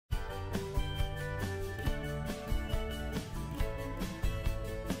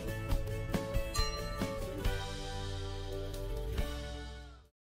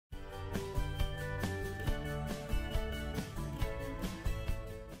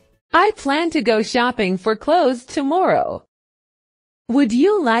I plan to go shopping for clothes tomorrow. Would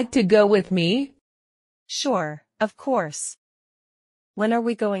you like to go with me? Sure, of course. When are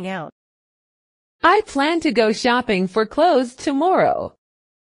we going out? I plan to go shopping for clothes tomorrow.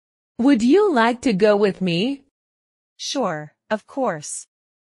 Would you like to go with me? Sure, of course.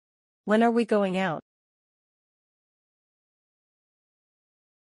 When are we going out?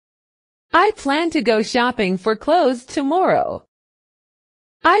 I plan to go shopping for clothes tomorrow.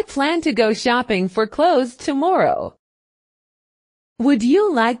 I plan to go shopping for clothes tomorrow. Would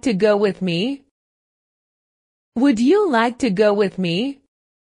you like to go with me? Would you like to go with me?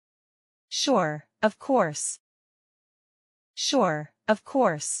 Sure, of course. Sure, of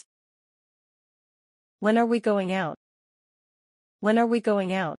course. When are we going out? When are we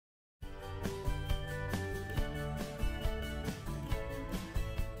going out?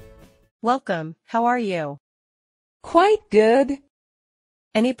 Welcome, how are you? Quite good.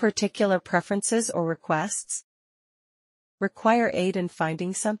 Any particular preferences or requests? Require aid in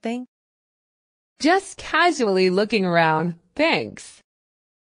finding something? Just casually looking around, thanks.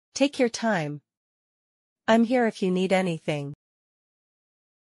 Take your time. I'm here if you need anything.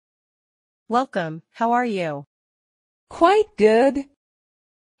 Welcome, how are you? Quite good.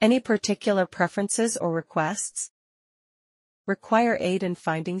 Any particular preferences or requests? Require aid in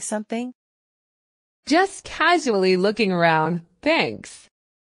finding something? Just casually looking around, thanks.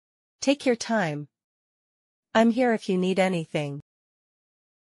 Take your time. I'm here if you need anything.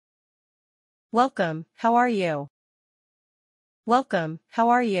 Welcome, how are you? Welcome, how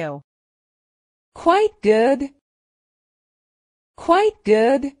are you? Quite good. Quite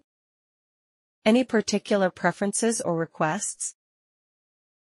good. Any particular preferences or requests?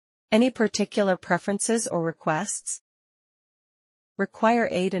 Any particular preferences or requests? Require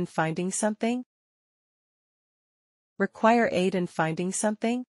aid in finding something? Require aid in finding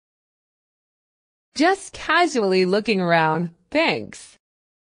something? Just casually looking around, thanks.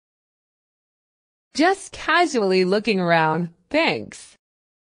 Just casually looking around, thanks.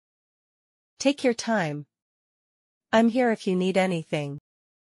 Take your time. I'm here if you need anything.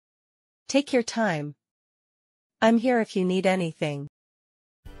 Take your time. I'm here if you need anything.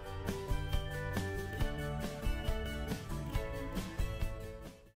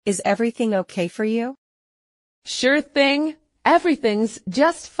 Is everything okay for you? Sure thing. Everything's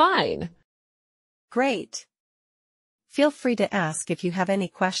just fine. Great. Feel free to ask if you have any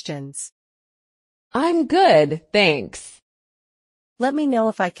questions. I'm good, thanks. Let me know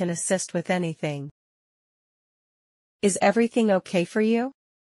if I can assist with anything. Is everything okay for you?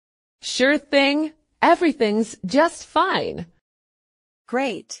 Sure thing. Everything's just fine.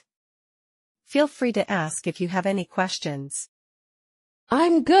 Great. Feel free to ask if you have any questions.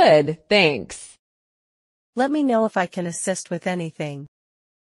 I'm good, thanks. Let me know if I can assist with anything.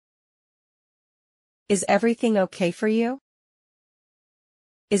 Is everything okay for you?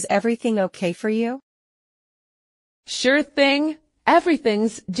 Is everything okay for you? Sure thing.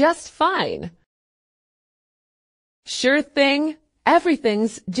 Everything's just fine. Sure thing.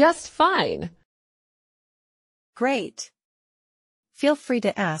 Everything's just fine. Great. Feel free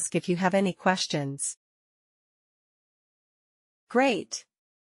to ask if you have any questions. Great.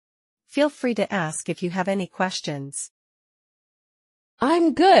 Feel free to ask if you have any questions.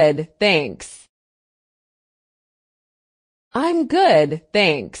 I'm good, thanks. I'm good,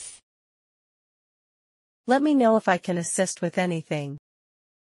 thanks. Let me know if I can assist with anything.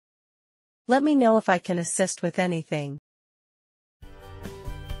 Let me know if I can assist with anything.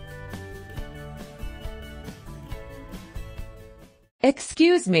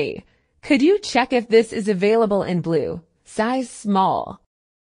 Excuse me, could you check if this is available in blue, size small?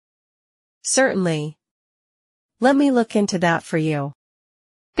 Certainly. Let me look into that for you.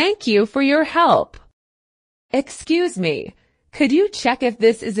 Thank you for your help. Excuse me, could you check if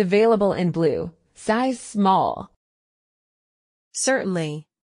this is available in blue, size small? Certainly.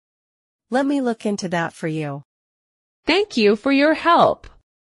 Let me look into that for you. Thank you for your help.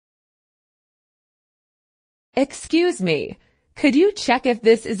 Excuse me, could you check if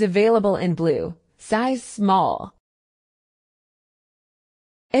this is available in blue, size small?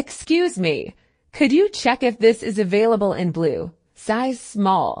 Excuse me, could you check if this is available in blue, size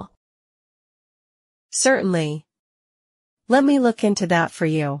small? Certainly. Let me look into that for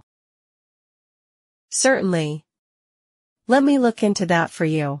you. Certainly. Let me look into that for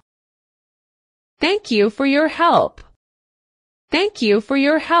you. Thank you for your help. Thank you for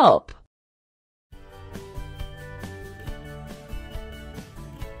your help.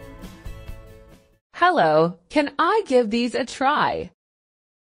 Hello, can I give these a try?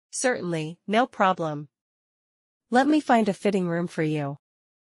 Certainly, no problem. Let me find a fitting room for you.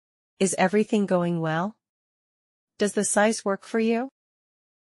 Is everything going well? Does the size work for you?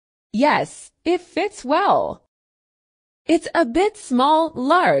 Yes, it fits well. It's a bit small,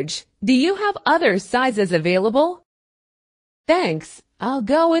 large. Do you have other sizes available? Thanks, I'll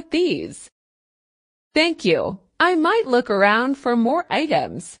go with these. Thank you. I might look around for more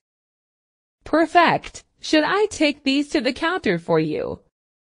items. Perfect. Should I take these to the counter for you?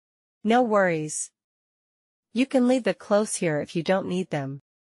 No worries. You can leave the clothes here if you don't need them.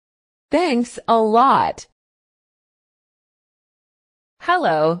 Thanks a lot.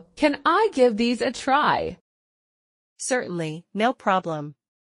 Hello, can I give these a try? Certainly, no problem.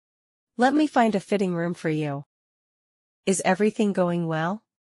 Let me find a fitting room for you. Is everything going well?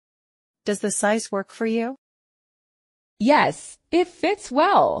 Does the size work for you? Yes, it fits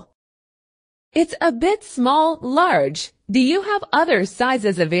well. It's a bit small, large. Do you have other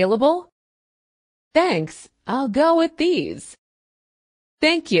sizes available? Thanks, I'll go with these.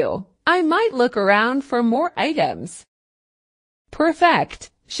 Thank you. I might look around for more items.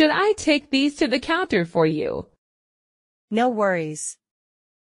 Perfect. Should I take these to the counter for you? No worries.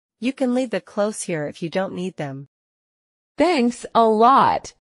 You can leave the clothes here if you don't need them. Thanks a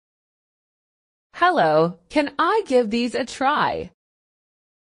lot. Hello, can I give these a try?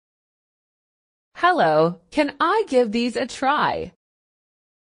 Hello, can I give these a try?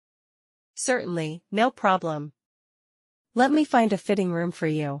 Certainly, no problem. Let me find a fitting room for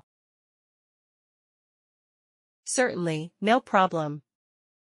you. Certainly, no problem.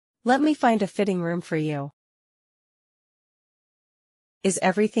 Let me find a fitting room for you. Is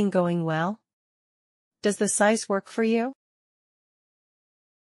everything going well? Does the size work for you?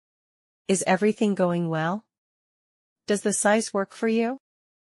 Is everything going well? Does the size work for you?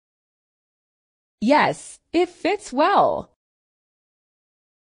 Yes, it fits well.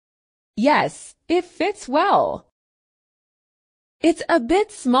 Yes, it fits well. It's a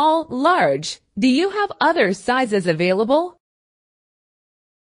bit small, large. Do you have other sizes available?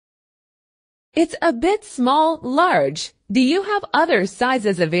 It's a bit small, large. Do you have other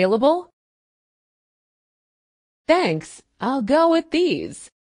sizes available? Thanks, I'll go with these.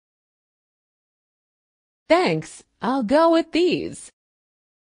 Thanks, I'll go with these.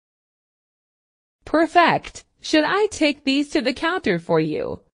 Perfect. Should I take these to the counter for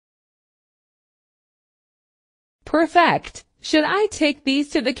you? Perfect. Should I take these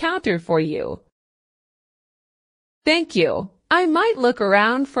to the counter for you? Thank you. I might look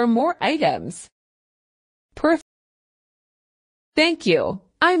around for more items. Perfect. Thank you.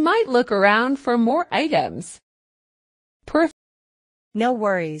 I might look around for more items. Perfect. No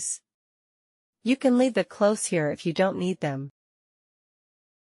worries. You can leave the clothes here if you don't need them.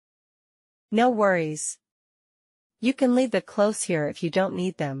 No worries. You can leave the clothes here if you don't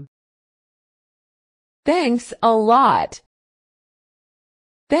need them. Thanks a lot.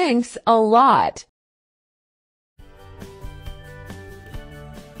 Thanks a lot.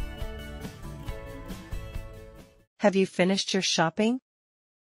 Have you finished your shopping?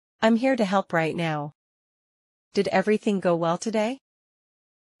 I'm here to help right now. Did everything go well today?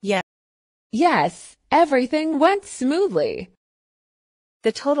 Yeah. Yes, everything went smoothly.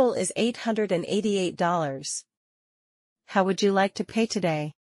 The total is $888. How would you like to pay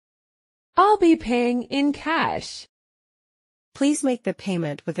today? I'll be paying in cash. Please make the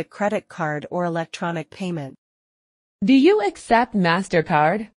payment with a credit card or electronic payment. Do you accept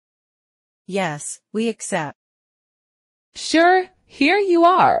MasterCard? Yes, we accept. Sure, here you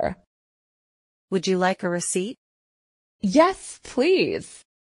are. Would you like a receipt? Yes, please.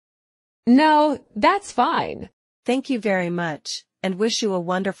 No, that's fine. Thank you very much, and wish you a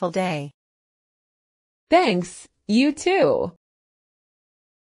wonderful day. Thanks, you too.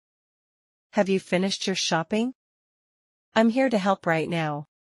 Have you finished your shopping? I'm here to help right now.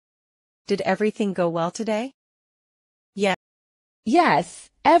 Did everything go well today? Yeah. Yes,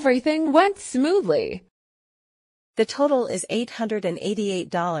 everything went smoothly. The total is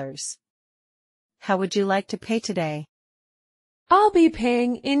 $888. How would you like to pay today? I'll be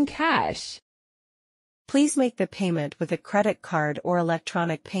paying in cash. Please make the payment with a credit card or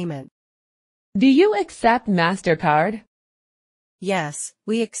electronic payment. Do you accept MasterCard? Yes,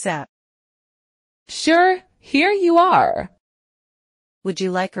 we accept. Sure, here you are. Would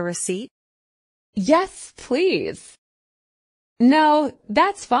you like a receipt? Yes, please. No,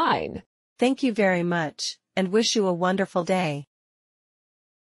 that's fine. Thank you very much, and wish you a wonderful day.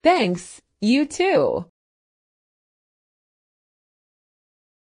 Thanks, you too.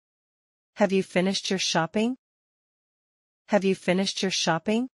 Have you finished your shopping? Have you finished your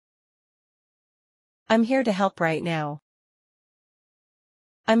shopping? I'm here to help right now.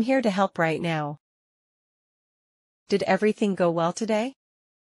 I'm here to help right now. Did everything go well today?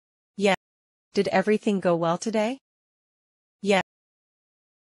 Did everything go well today? Yeah.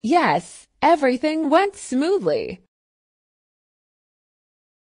 Yes, everything went smoothly.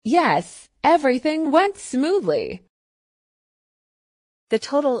 Yes, everything went smoothly. The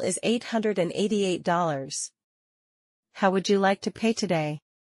total is $888. How would you like to pay today?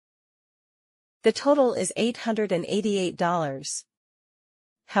 The total is $888.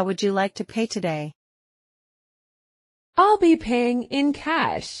 How would you like to pay today? I'll be paying in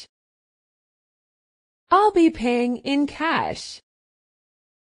cash. I'll be paying in cash.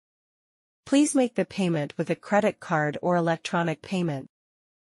 Please make the payment with a credit card or electronic payment.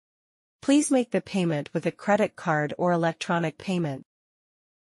 Please make the payment with a credit card or electronic payment.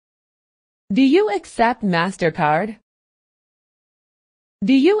 Do you accept MasterCard?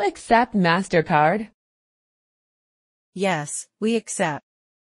 Do you accept MasterCard? Yes, we accept.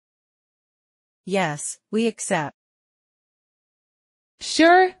 Yes, we accept.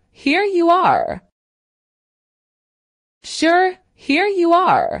 Sure, here you are. Sure, here you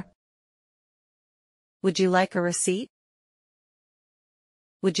are. Would you like a receipt?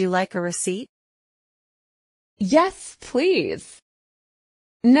 Would you like a receipt? Yes, please.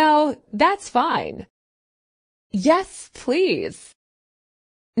 No, that's fine. Yes, please.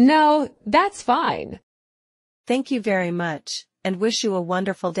 No, that's fine. Thank you very much, and wish you a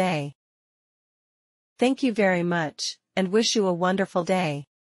wonderful day. Thank you very much, and wish you a wonderful day.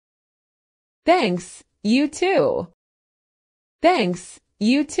 Thanks, you too. Thanks,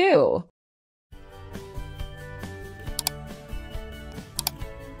 you too.